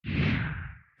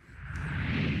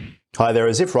Hi there.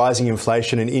 As if rising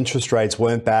inflation and interest rates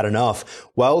weren't bad enough,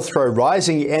 well, throw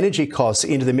rising energy costs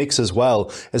into the mix as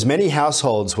well, as many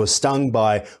households were stung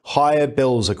by higher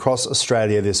bills across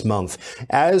Australia this month.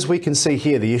 As we can see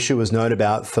here, the issue was known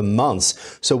about for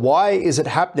months. So why is it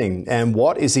happening, and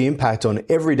what is the impact on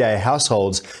everyday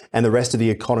households and the rest of the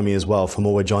economy as well? For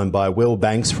more, we're joined by Will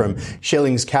Banks from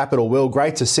Shillings Capital. Will,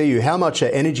 great to see you. How much are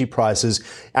energy prices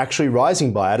actually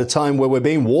rising by at a time where we're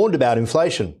being warned about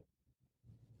inflation?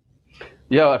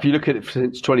 Yeah, if you look at it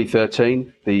since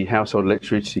 2013, the household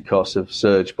electricity costs have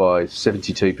surged by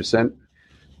 72%.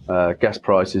 Gas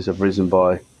prices have risen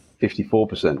by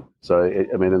 54%. So,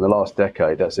 in the last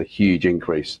decade, that's a huge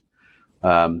increase.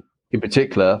 In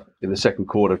particular, in the second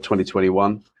quarter of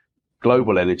 2021,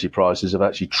 global energy prices have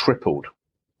actually tripled,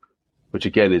 which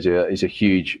again is a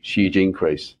huge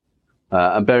increase.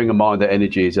 And bearing in mind that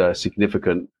energy is a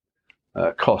significant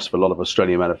cost for a lot of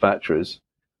Australian manufacturers,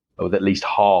 with at least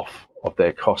half of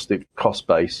their cost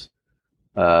base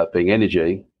being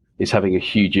energy, is having a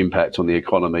huge impact on the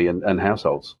economy and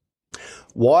households.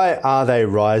 Why are they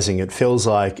rising? It feels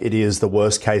like it is the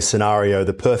worst case scenario,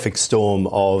 the perfect storm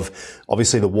of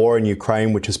obviously the war in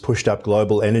Ukraine, which has pushed up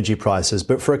global energy prices.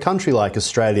 But for a country like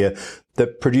Australia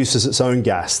that produces its own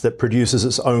gas, that produces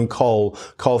its own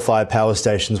coal-fired power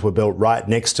stations were built right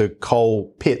next to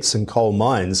coal pits and coal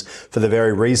mines for the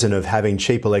very reason of having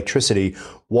cheap electricity.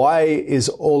 Why is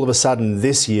all of a sudden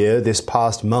this year, this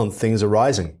past month, things are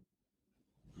rising?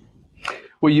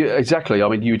 Well, exactly.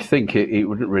 You'd think it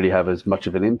wouldn't really have as much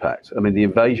of an impact. The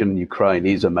invasion in Ukraine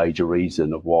is a major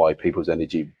reason of why people's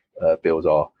energy bills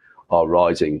are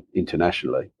rising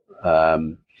internationally.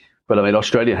 But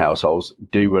Australian households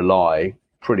do rely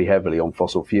pretty heavily on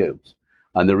fossil fuels,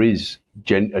 and there is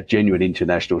a genuine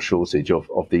international shortage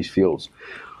of these fuels.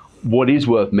 What is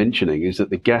worth mentioning is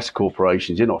that the gas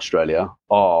corporations in Australia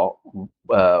are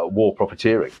war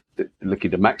profiteering, looking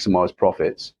to maximise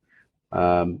profits,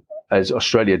 as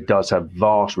Australia does have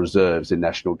vast reserves in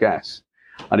national gas.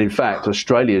 And in fact,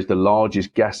 Australia is the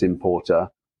largest gas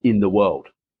importer in the world.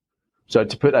 So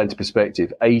to put that into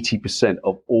perspective, 80%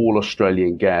 of all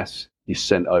Australian gas is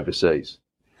sent overseas.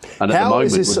 And how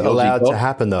is this allowed to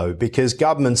happen, though? Because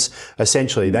governments,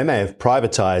 essentially, they may have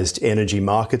privatised energy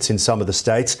markets in some of the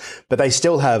states, but they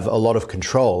still have a lot of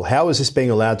control. How is this being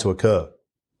allowed to occur?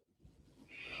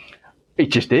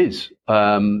 It just is.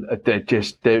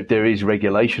 There is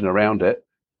regulation around it,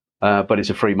 but it's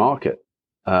a free market.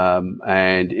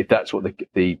 And if that's what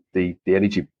the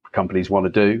energy companies want to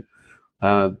do,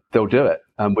 they'll do it.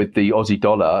 And with the Aussie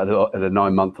dollar at a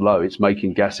 9-month low, it's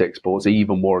making gas exports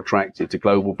even more attractive to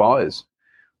global buyers.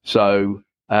 So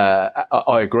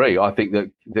I agree. I think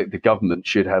that the government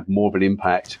should have more of an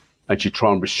impact and should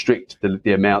try and restrict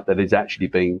the amount that is actually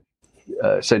being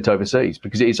sent overseas,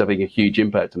 because it is having a huge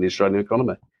impact on the Australian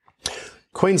economy.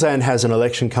 Queensland has an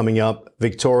election coming up.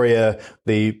 Victoria,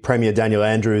 the Premier Daniel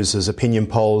Andrews' opinion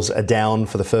polls are down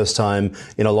for the first time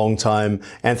in a long time.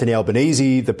 Anthony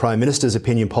Albanese, the Prime Minister's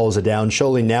opinion polls are down.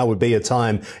 Surely now would be a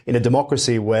time in a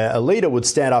democracy where a leader would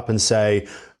stand up and say,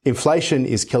 inflation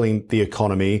is killing the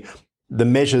economy. The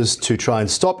measures to try and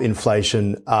stop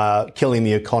inflation are killing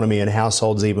the economy and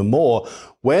households even more.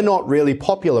 We're not really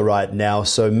popular right now,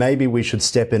 so maybe we should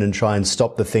step in and try and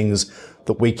stop the things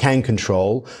that we can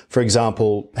control. For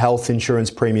example, health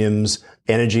insurance premiums,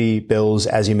 energy bills,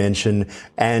 as you mentioned,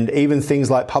 and even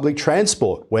things like public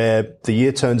transport, where the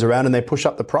year turns around and they push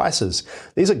up the prices.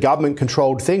 These are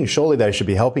government-controlled things. Surely they should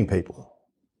be helping people.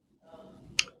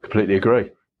 Completely agree.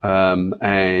 The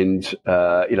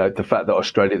fact that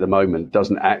Australia at the moment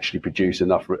doesn't actually produce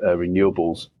enough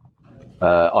renewables,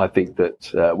 I think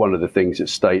that one of the things that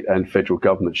state and federal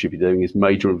government should be doing is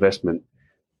major investment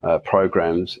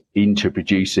programs into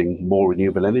producing more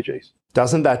renewable energies.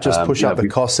 Doesn't that just push up the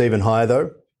costs even higher,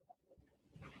 though?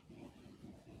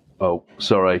 Oh,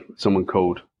 sorry, someone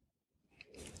called.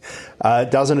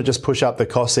 Doesn't it just push up the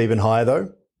costs even higher,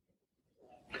 though?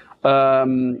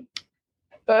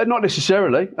 Not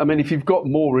necessarily. If you've got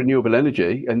more renewable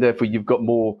energy and therefore you've got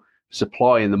more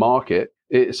supply in the market,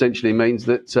 it essentially means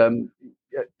that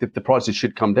the prices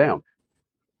should come down.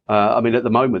 At the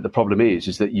moment, the problem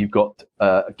is that you've got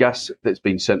gas that's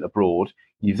been sent abroad.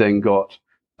 You've then got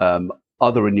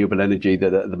other renewable energy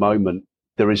that at the moment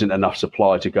there isn't enough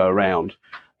supply to go around,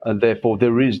 and therefore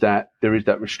there is that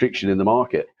restriction in the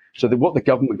market. So what the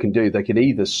government can do, they can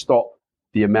either stop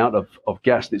the amount of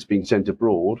gas that's being sent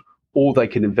abroad, or they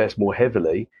can invest more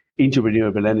heavily into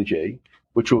renewable energy,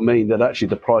 which will mean that actually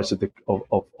the price of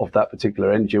that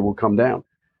particular energy will come down,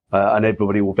 and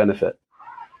everybody will benefit.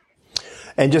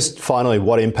 And just finally,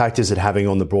 what impact is it having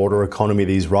on the broader economy,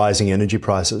 these rising energy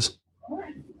prices?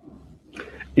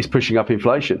 it's pushing up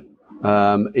inflation.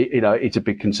 It's a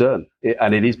big concern,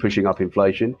 and it is pushing up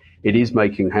inflation. It is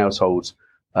making households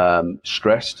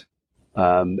stressed.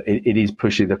 It is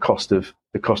pushing the cost of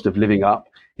living up.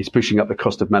 It's pushing up the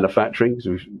cost of manufacturing, as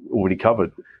we've already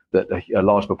covered, that a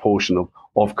large proportion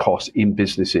of costs in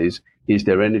businesses is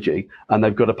their energy, and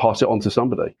they've got to pass it on to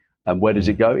somebody. And where does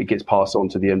it go? It gets passed on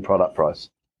to the end product price.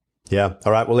 Yeah.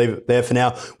 All right. We'll leave it there for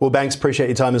now. Will Banks, appreciate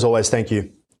your time as always. Thank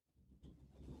you.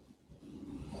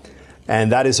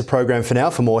 And that is the program for now.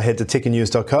 For more, head to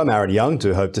tickernews.com. Aaron Young,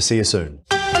 do hope to see you soon.